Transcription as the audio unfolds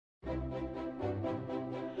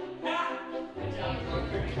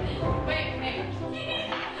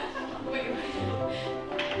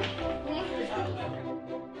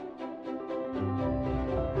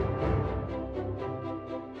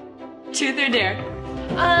Truth or dare?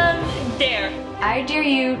 Dare. I dare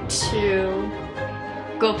you to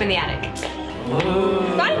go up in the attic.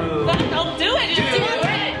 Fine, I'll do it. Do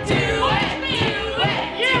it.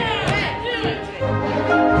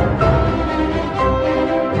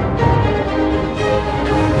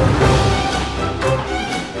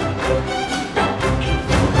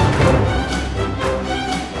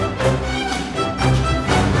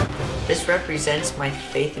 This represents my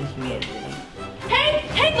faith in humanity.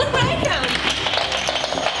 Hey, look what I found.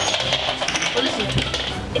 What is it?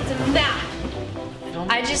 It's a map.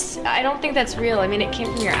 I don't think that's real. I mean, it came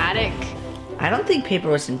from your attic. I don't think paper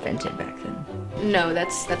was invented back then. No,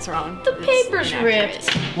 that's wrong. The paper's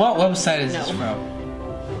ripped. What website is this from?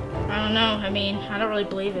 I don't know. I mean, I don't really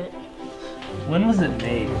believe it. When was it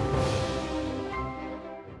made?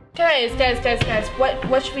 Guys,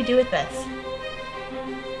 what should we do with this?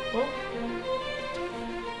 Well,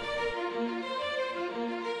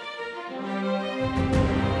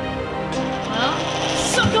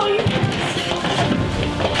 suck all you.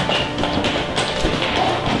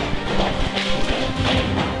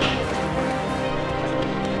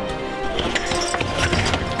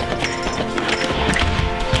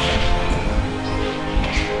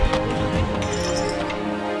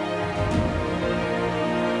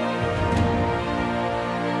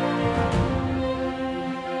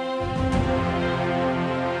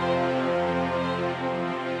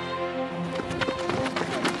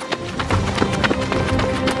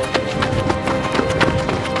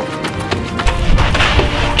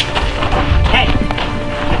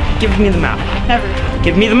 Give me the map. Never.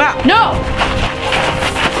 Give me the map. No!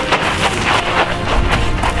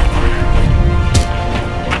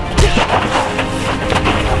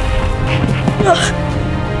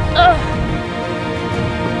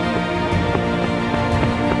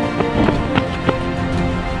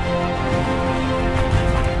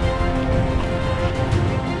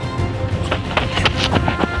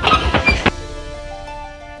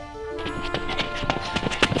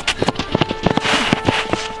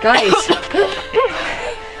 Guys,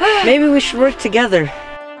 maybe we should work together.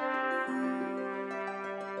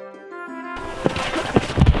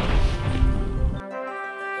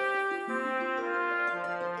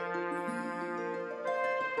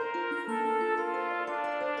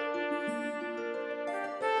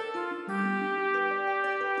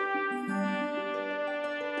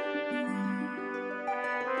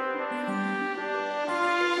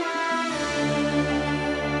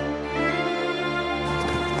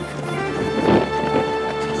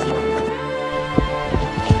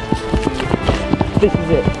 This is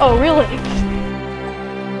it. Oh, really?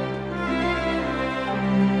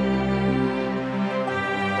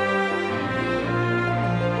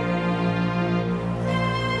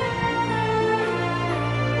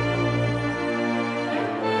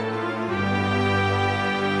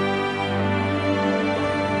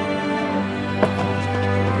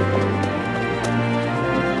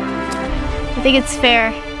 I think it's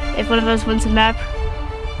fair if one of us wins a map,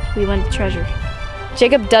 we win the treasure.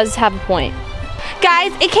 Jacob does have a point.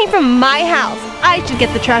 Guys, it came from my house. I should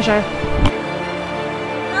get the treasure.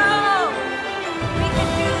 No! We can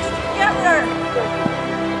do this together!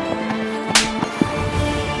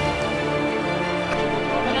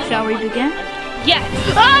 Shall we begin? Yes!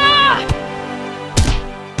 Ah!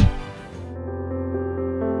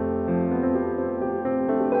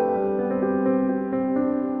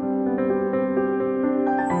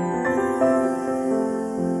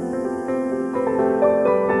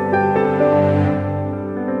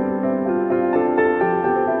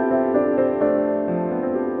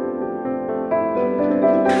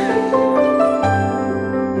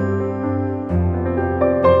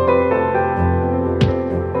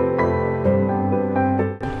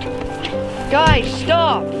 Guys,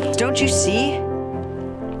 stop! Don't you see?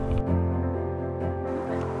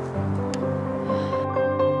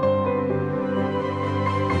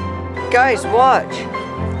 Guys, watch!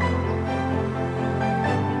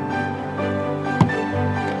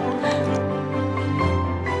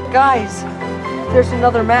 Guys, there's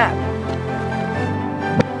another map.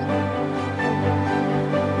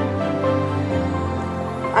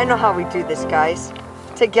 I know how we do this, guys.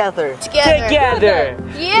 Together. Together. Together.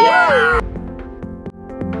 Yeah!